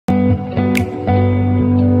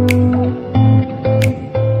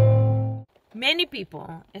Many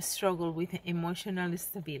people struggle with emotional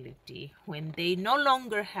stability when they no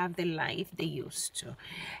longer have the life they used to,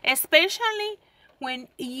 especially when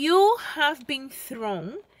you have been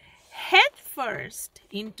thrown headfirst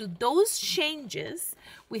into those changes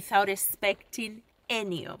without expecting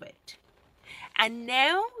any of it. And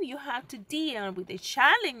now you have to deal with the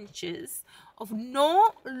challenges of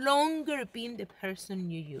no longer being the person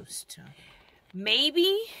you used to.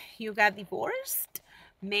 Maybe you got divorced.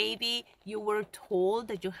 Maybe you were told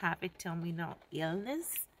that you have a terminal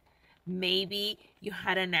illness. Maybe you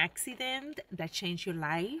had an accident that changed your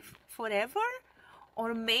life forever.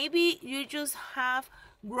 Or maybe you just have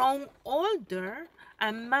grown older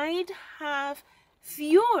and might have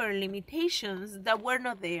fewer limitations that were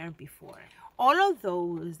not there before. All of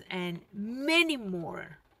those and many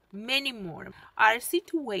more are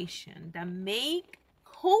situations that make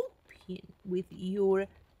coping with your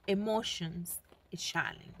emotions a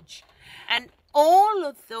challenge. And all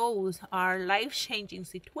of those are life-changing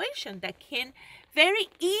situations that can very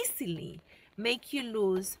easily make you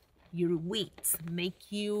lose your wits,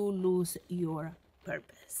 make you lose your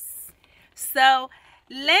purpose. So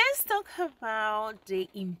let's talk about the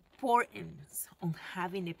importance of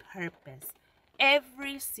having a purpose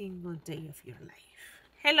every single day of your life.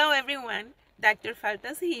 Hello everyone, Dr.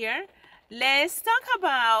 Faltas here. Let's talk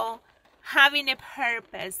about having a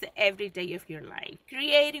purpose every day of your life,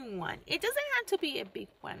 creating one. It doesn't have to be a big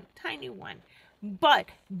one, tiny one, but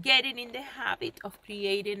getting in the habit of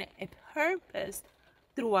creating a purpose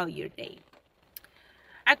throughout your day.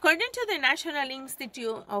 According to the National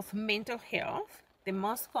Institute of Mental Health, the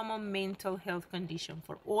most common mental health condition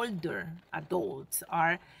for older adults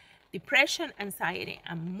are depression, anxiety,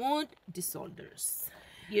 and mood disorders.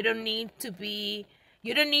 You don't need to be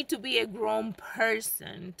a grown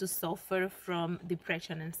person to suffer from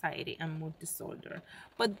depression, anxiety, and mood disorder.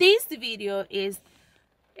 But this video is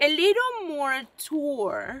a little more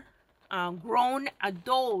toward grown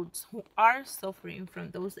adults who are suffering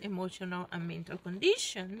from those emotional and mental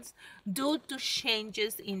conditions due to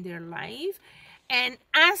changes in their life. And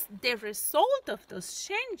as the result of those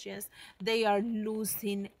changes, they are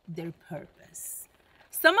losing their purpose.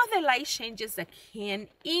 Some of the life changes that can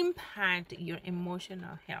impact your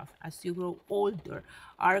emotional health as you grow older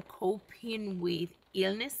are coping with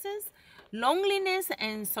illnesses, loneliness,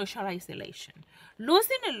 and social isolation.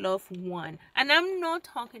 Losing a loved one, and I'm not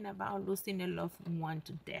talking about losing a loved one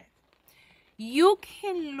to death. You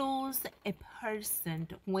can lose a person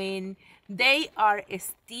when they are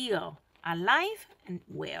still alive and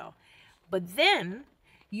well, but then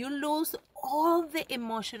you lose all the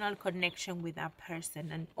emotional connection with that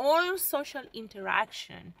person and all social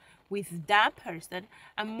interaction with that person,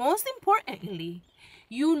 and most importantly,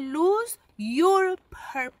 you lose your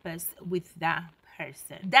purpose with that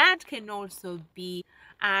person. That can also be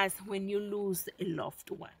as when you lose a loved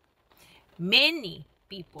one. Many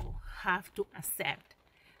people have to accept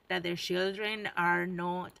that their children are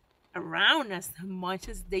not around as much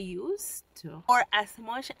as they used to, or as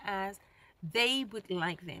much as they would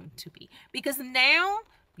like them to be, because now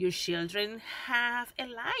your children have a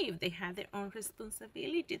life. They have their own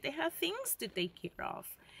responsibility. They have things to take care of.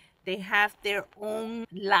 They have their own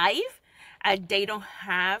life, and they don't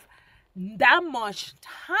have that much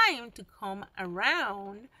time to come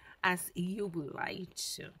around as you would like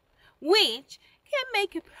to, which can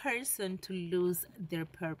make a person to lose their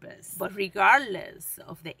purpose. But regardless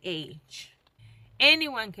of the age,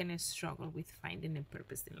 anyone can struggle with finding a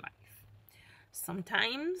purpose in life.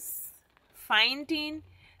 Sometimes finding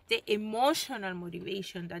the emotional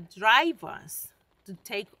motivation that drives us to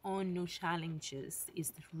take on new challenges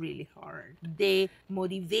is really hard. The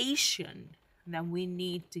motivation that we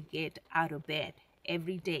need to get out of bed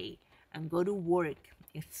every day and go to work,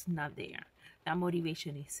 it's not there. That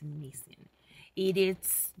motivation is missing. It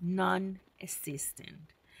is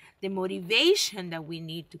non-existent. The motivation that we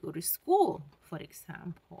need to go to school, for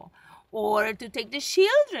example, or to take the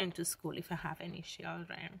children to school if I have any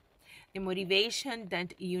children. The motivation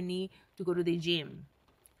that you need to go to the gym,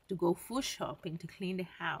 to go food shopping, to clean the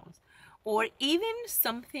house, or even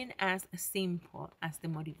something as simple as the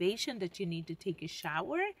motivation that you need to take a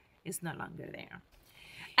shower is no longer there.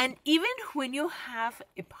 And even when you have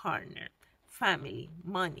a partner, family,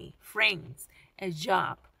 money, friends, a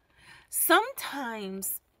job,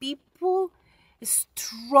 sometimes people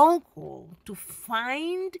struggle to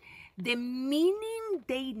find the meaning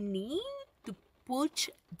they need to push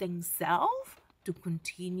themselves to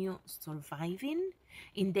continue surviving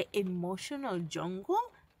in the emotional jungle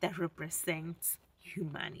that represents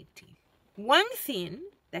humanity. One thing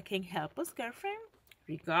that can help us, girlfriend,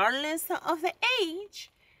 regardless of the age,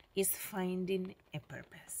 is finding a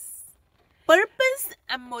purpose. Purpose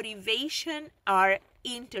and motivation are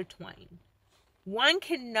intertwined. One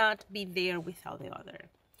cannot be there without the other.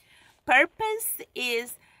 Purpose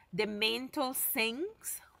is the mental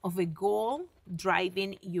sense of a goal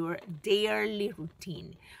driving your daily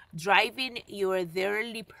routine, driving your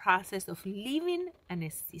daily process of living and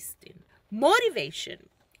existing. Motivation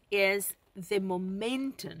is the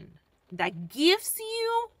momentum that gives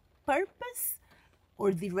you purpose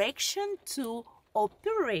or direction to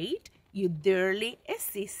operate your daily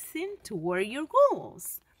existing toward your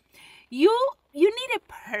goals. You need a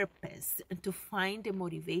purpose to find the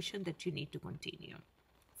motivation that you need to continue.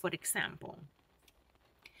 For example,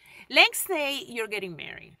 let's say you're getting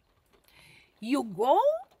married. Your goal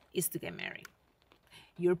is to get married.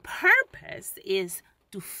 Your purpose is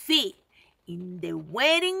to fit in the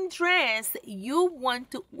wedding dress you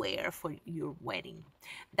want to wear for your wedding.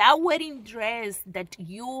 That wedding dress that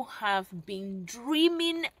you have been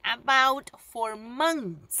dreaming about for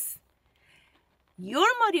months. Your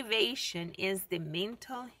motivation is the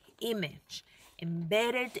mental image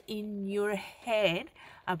embedded in your head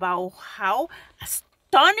about how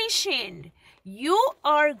astonishing you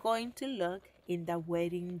are going to look in the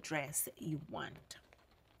wedding dress you want.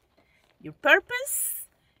 Your purpose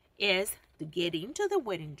is to get into the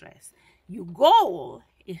wedding dress. Your goal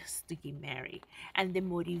is to get married. And the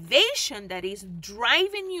motivation that is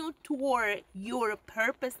driving you toward your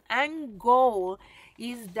purpose and goal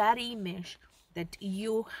is that image that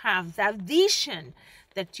you have, that vision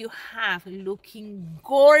that you have looking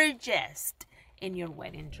gorgeous in your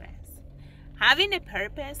wedding dress. Having a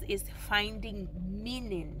purpose is finding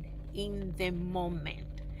meaning in the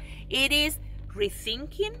moment. It is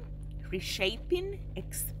rethinking, reshaping,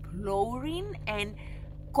 exploring, and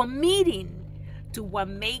committing to what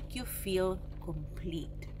makes you feel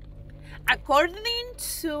complete. According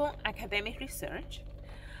to academic research,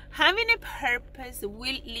 having a purpose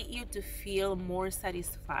will lead you to feel more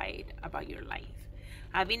satisfied about your life.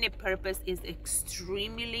 Having a purpose is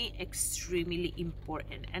extremely, extremely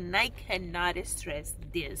important, and I cannot stress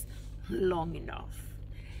this long enough.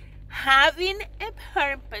 Having a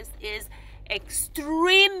purpose is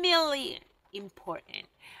extremely important,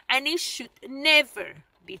 and it should never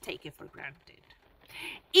be taken for granted.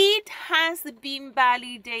 It has been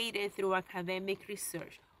validated through academic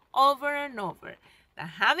research over and over that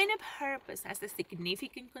having a purpose has a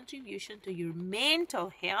significant contribution to your mental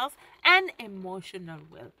health and emotional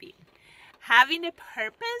well-being. Having a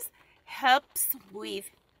purpose helps with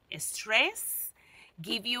stress,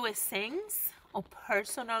 give you a sense of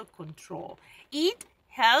personal control. It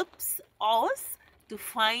helps us to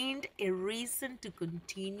find a reason to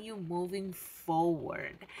continue moving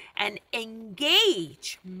forward and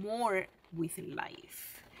engage more with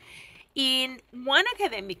life. In one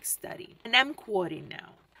academic study, and I'm quoting now,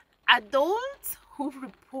 adults who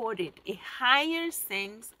reported a higher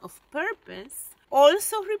sense of purpose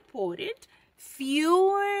also reported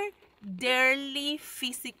fewer daily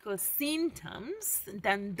physical symptoms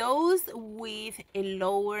than those with a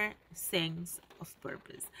lower sense of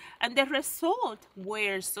purpose. And the results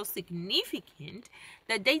were so significant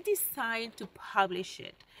that they decided to publish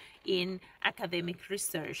it in academic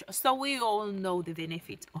research, so we all know the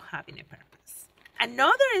benefits of having a purpose.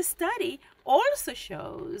 Another study also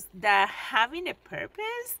shows that having a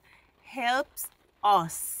purpose helps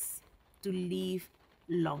us to live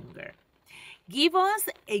longer, give us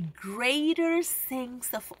a greater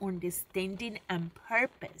sense of understanding and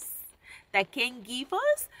purpose that can give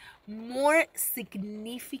us more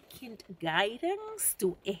significant guidance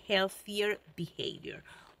to a healthier behavior,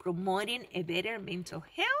 promoting a better mental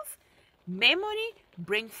health, memory,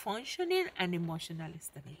 brain functioning, and emotional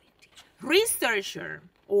stability. Researchers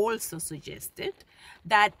also suggested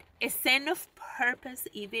that a sense of purpose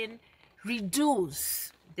even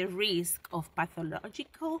reduces the risk of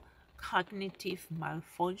pathological cognitive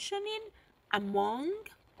malfunctioning among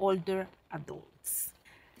older adults.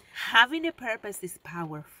 Having a purpose is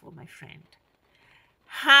powerful, my friend.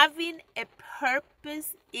 Having a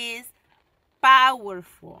purpose is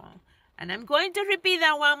powerful. And I'm going to repeat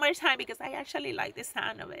that one more time because I actually like the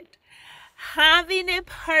sound of it. Having a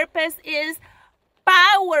purpose is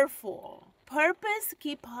powerful. Purpose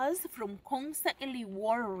keeps us from constantly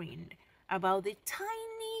worrying about the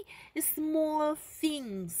tiny, small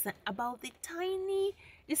things, about the tiny,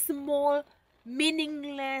 small,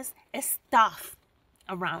 meaningless stuff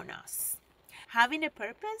around us. Having a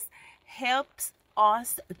purpose helps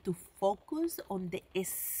us to focus on the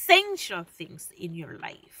essential things in your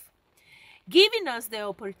life, giving us the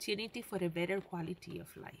opportunity for a better quality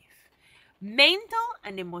of life. mental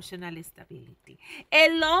and emotional stability, a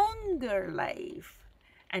longer life,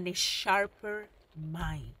 and a sharper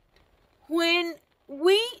mind. When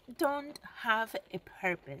we don't have a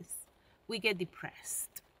purpose, we get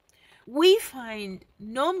depressed. We find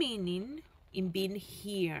no meaning in being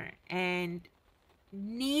here and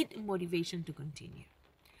need motivation to continue.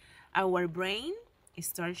 Our brain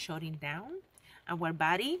starts shutting down, our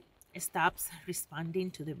body stops responding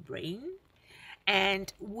to the brain,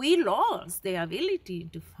 and we lost the ability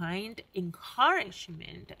to find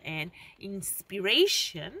encouragement and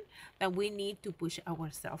inspiration that we need to push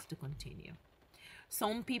ourselves to continue.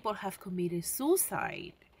 Some people have committed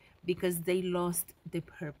suicide because they lost the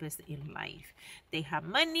purpose in life. They have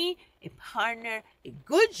money, a partner, a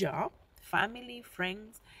good job, family,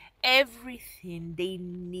 friends, everything they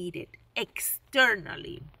needed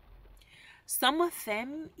externally. Some of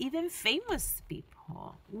them even famous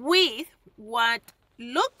people with what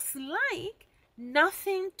looks like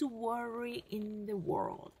nothing to worry in the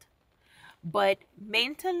world. But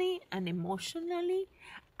mentally and emotionally,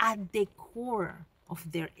 at the core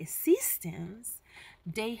of their existence,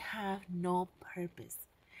 they have no purpose.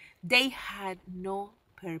 They had no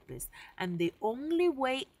purpose. And the only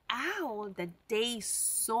way out that they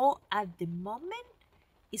saw at the moment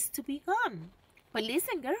is to be gone. But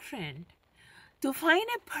listen, girlfriend, to find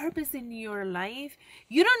a purpose in your life,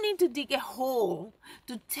 you don't need to dig a hole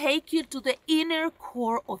to take you to the inner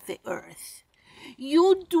core of the earth.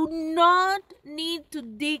 You do not need to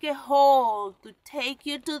dig a hole to take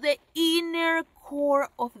you to the inner core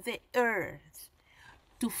of the earth.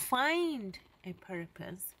 To find a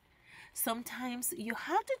purpose, sometimes you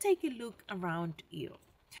have to take a look around you.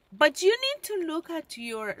 But you need to look at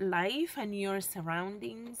your life and your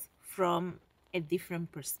surroundings from a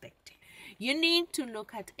different perspective. You need to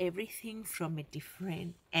look at everything from a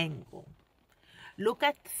different angle. Look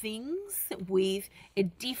at things with a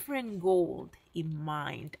different goal in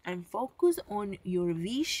mind and focus on your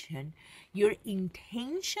vision, your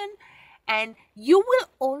intention, and you will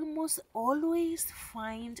almost always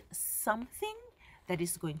find something that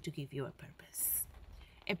is going to give you a purpose.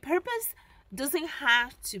 A purpose doesn't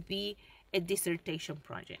have to be a dissertation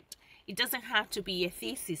project. It doesn't have to be a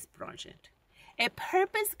thesis project. A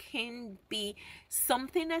purpose can be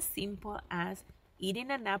something as simple as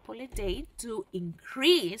eating an apple a day to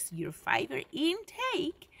increase your fiber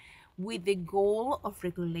intake with the goal of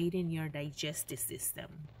regulating your digestive system.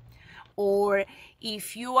 Or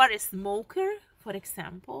if you are a smoker, for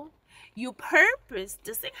example, your purpose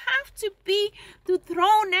doesn't have to be to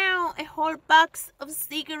throw now a whole box of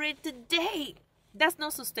cigarettes a day. That's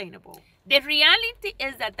not sustainable. The reality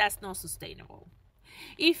is that that's not sustainable.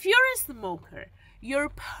 If you're a smoker, your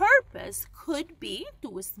purpose could be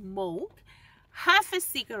to smoke half a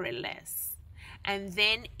cigarette less and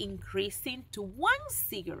then increasing to 1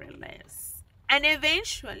 cigarette less. And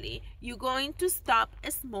eventually, you're going to stop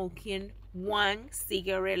smoking 1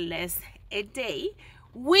 cigarette less a day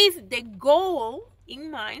with the goal in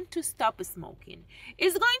mind to stop smoking.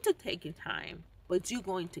 It's going to take you time, but you're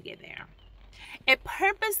going to get there. A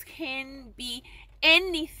purpose can be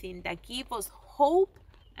anything that gives us hope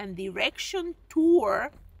and direction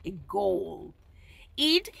toward a goal.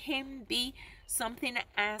 It can be something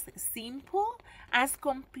as simple as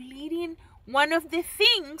completing one of the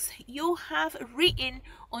things you have written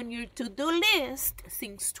on your to-do list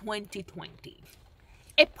since 2020.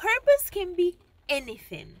 A purpose can be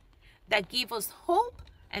anything that gives us hope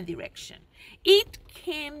and direction. It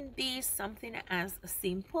can be something as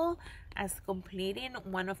simple as completing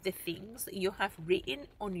one of the things you have written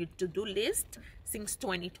on your to-do list since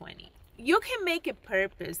 2020. You can make a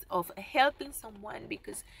purpose of helping someone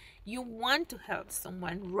because you want to help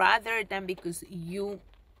someone rather than because you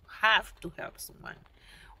have to help someone.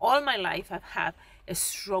 All my life I've had a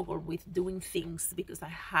struggle with doing things because I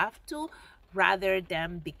have to rather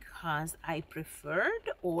than because I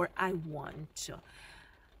preferred or I want to.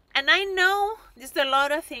 And I know there's a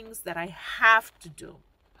lot of things that I have to do.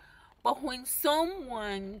 But when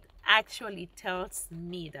someone actually tells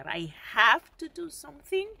me that I have to do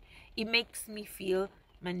something, it makes me feel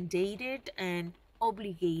mandated and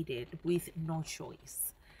obligated with no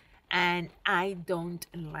choice. And I don't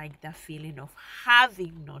like the feeling of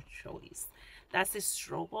having no choice. That's a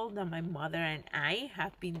struggle that my mother and I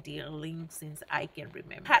have been dealing since I can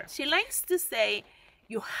remember. She likes to say,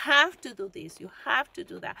 you have to do this, you have to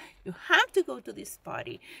do that, you have to go to this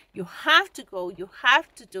party, you have to go, you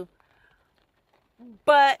have to do.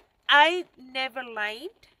 But I never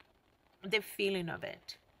liked the feeling of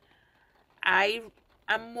it. I'm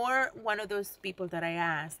more one of those people that I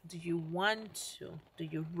ask, do you want to? Do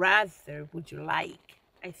you rather? Would you like?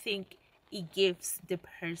 I think it gives the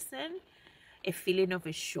person a feeling of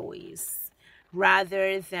a choice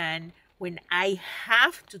rather than when I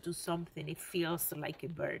have to do something, it feels like a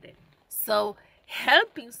burden. So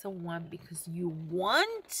helping someone because you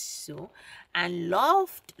want to and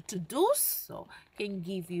love to do so can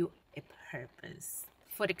give you a purpose.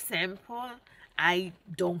 For example, I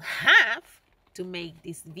don't have to make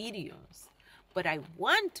these videos, but I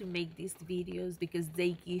want to make these videos because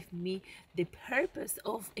they give me the purpose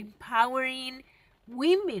of empowering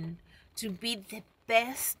women to be the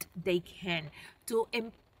best they can, to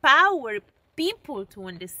empower people to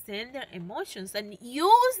understand their emotions and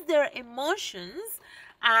use their emotions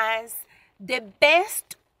as the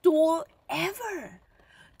best tool ever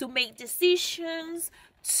to make decisions,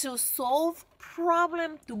 to solve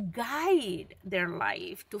problems, to guide their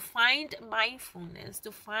life, to find mindfulness,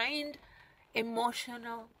 to find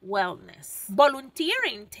emotional wellness.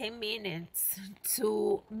 Volunteering 10 minutes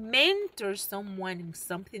to mentor someone in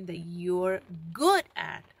something that you're good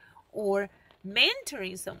at, or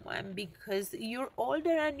mentoring someone because you're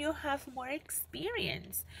older and you have more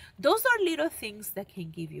experience. Those are little things that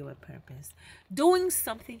can give you a purpose. Doing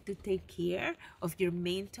something to take care of your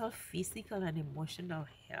mental, physical, and emotional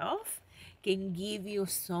health can give you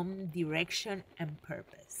some direction and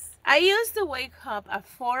purpose. I used to wake up at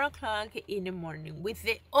 4 o'clock in the morning with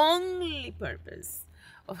the only purpose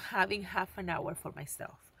of having half an hour for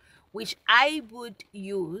myself, which I would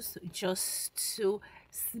use just to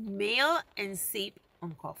smell and sip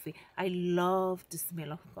on coffee. I love the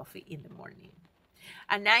smell of coffee in the morning.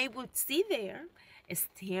 And I would sit there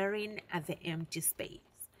staring at the empty space,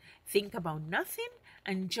 think about nothing,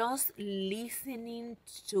 and just listening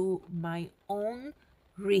to my own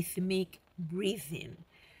rhythmic breathing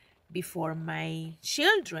before my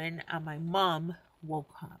children and my mom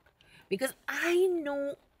woke up. Because I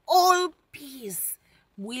know all peace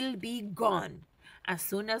will be gone as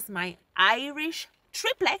soon as my Irish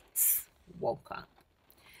triplets woke up.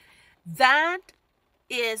 That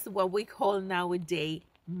is what we call nowadays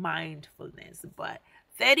mindfulness. But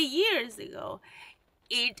 30 years ago,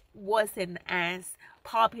 it wasn't as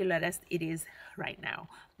popular as it is right now.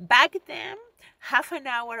 Back then, half an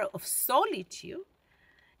hour of solitude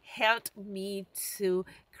helped me to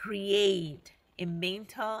create a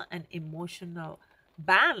mental and emotional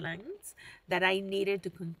balance that I needed to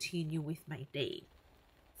continue with my day.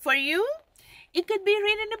 For you, it could be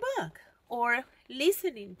reading a book or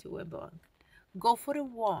listening to a book. Go for a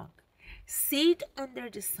walk. Sit under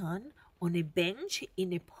the sun on a bench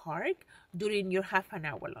in a park during your half an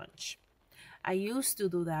hour lunch. I used to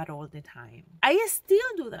do that all the time. I still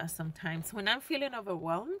do that sometimes. When I'm feeling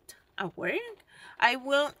overwhelmed at work, I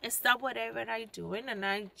will stop whatever I'm doing and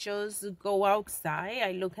I just go outside.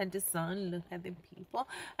 I look at the sun, look at the people,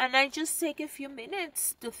 and I just take a few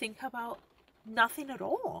minutes to think about nothing at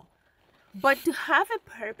all. But to have a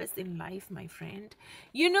purpose in life, my friend,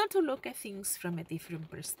 you know, to look at things from a different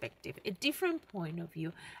perspective, a different point of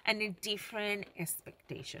view, and a different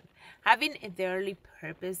expectation. Having a daily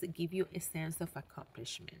purpose give you a sense of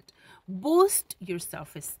accomplishment, boost your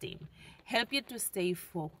self-esteem, help you to stay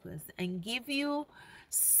focused, and give you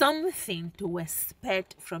something to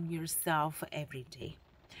expect from yourself every day.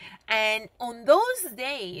 And on those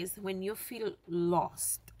days when you feel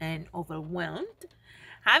lost and overwhelmed,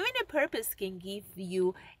 having a purpose can give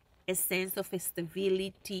you a sense of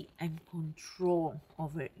stability and control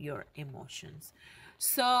over your emotions.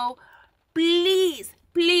 So please,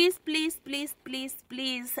 please, please, please, please,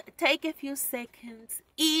 please take a few seconds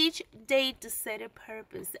each day to set a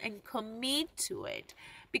purpose and commit to it.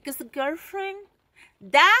 Because, girlfriend,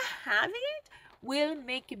 that habit will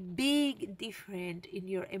make a big difference in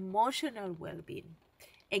your emotional well-being.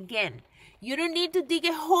 Again, you don't need to dig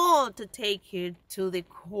a hole to take you to the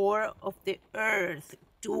core of the earth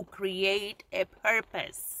to create a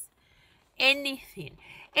purpose. Anything.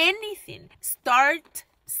 Start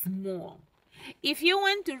small. If you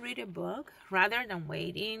want to read a book, rather than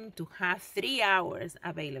waiting to have 3 hours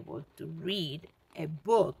available to read a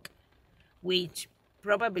book, which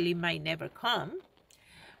probably might never come,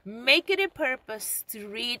 make it a purpose to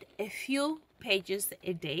read a few pages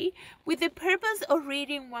a day with the purpose of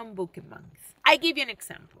reading one book a month. I give you an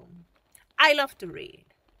example. I love to read,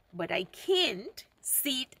 but I can't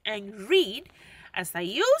sit and read as I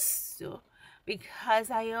used to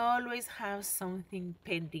because I always have something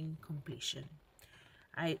pending completion.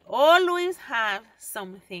 I always have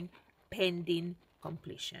something pending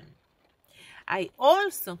completion. I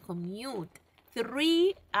also commute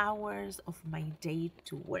 3 hours of my day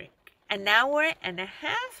to work, 1.5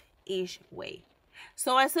 hours each way.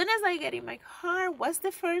 So as soon as I get in my car, what's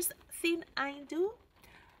the first thing I do?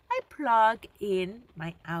 I plug in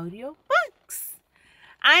my audio books.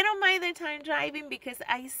 I don't mind the time driving because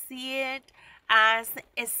I see it as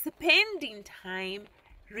a spending time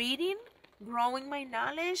reading, growing my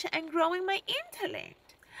knowledge, and growing my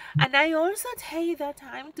intellect. And I also take that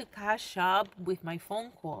time to catch up with my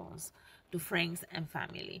phone calls to friends and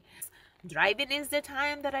family. Driving is the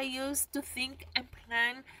time that I use to think and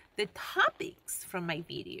plan the topics from my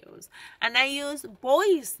videos. And I use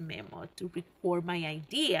voice memo to record my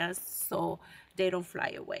ideas so they don't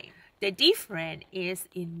fly away. The difference is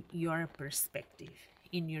in your perspective,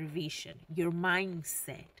 in your vision, your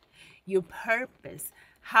mindset, your purpose,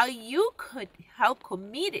 how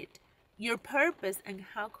committed your purpose and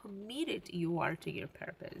how committed you are to your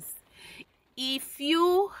purpose. If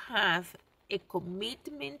you have a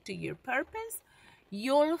commitment to your purpose,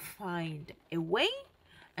 you'll find a way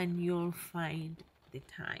and you'll find the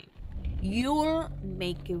time. You'll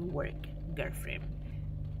make it work, girlfriend.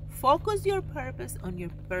 Focus your purpose on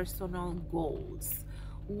your personal goals.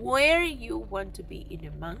 Where you want to be in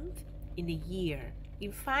a month, in a year,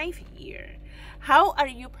 in 5 years. How are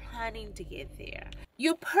you planning to get there?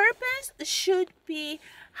 Your purpose should be,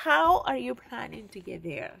 how are you planning to get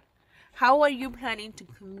there? How are you planning to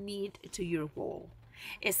commit to your goal?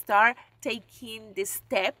 Start taking the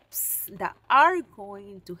steps that are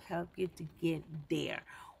going to help you to get there,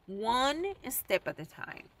 one step at a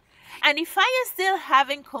time. And if I still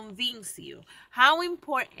haven't convinced you how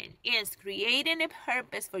important is creating a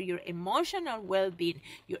purpose for your emotional well-being,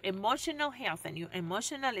 your emotional health, and your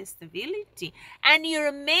emotional stability, and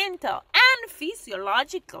your mental and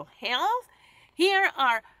physiological health, here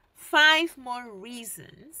are 5 more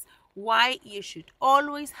reasons why you should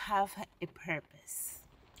always have a purpose.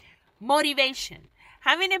 Motivation.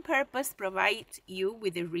 Having a purpose provides you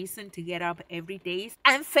with a reason to get up every day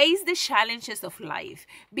and face the challenges of life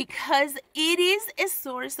because it is a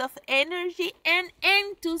source of energy and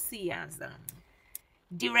enthusiasm.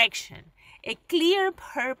 Direction. A clear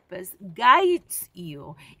purpose guides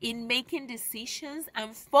you in making decisions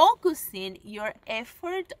and focusing your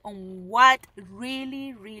effort on what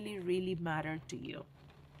really matters to you.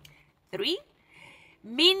 3.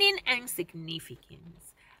 Meaning and significance.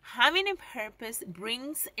 Having a purpose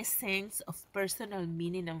brings a sense of personal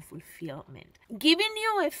meaning and fulfillment. Giving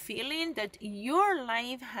you a feeling that your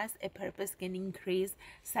life has a purpose can increase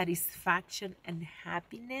satisfaction and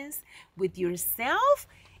happiness with yourself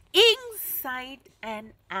inside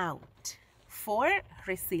and out. 4.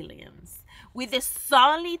 Resilience. With a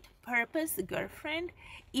solid purpose, girlfriend,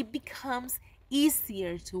 it becomes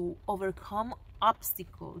easier to overcome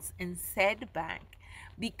obstacles and setbacks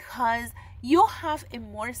because you have a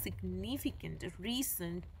more significant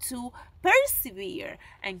reason to persevere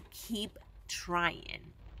and keep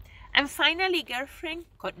trying. And finally, girlfriend,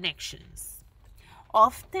 connections.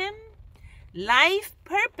 Often, life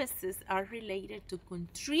purposes are related to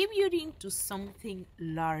contributing to something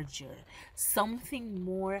larger, something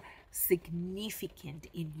more significant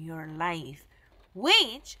in your life,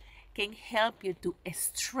 which can help you to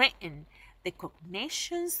strengthen the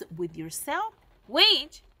connections with yourself,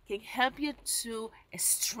 which can help you to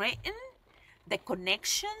strengthen the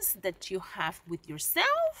connections that you have with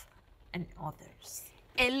yourself and others.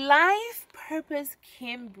 A life purpose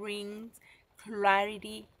can bring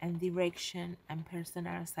clarity and direction and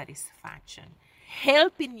personal satisfaction,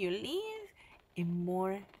 helping you live a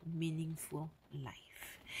more meaningful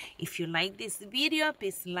life. If you like this video,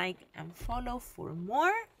 please like and follow for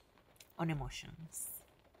more on emotions.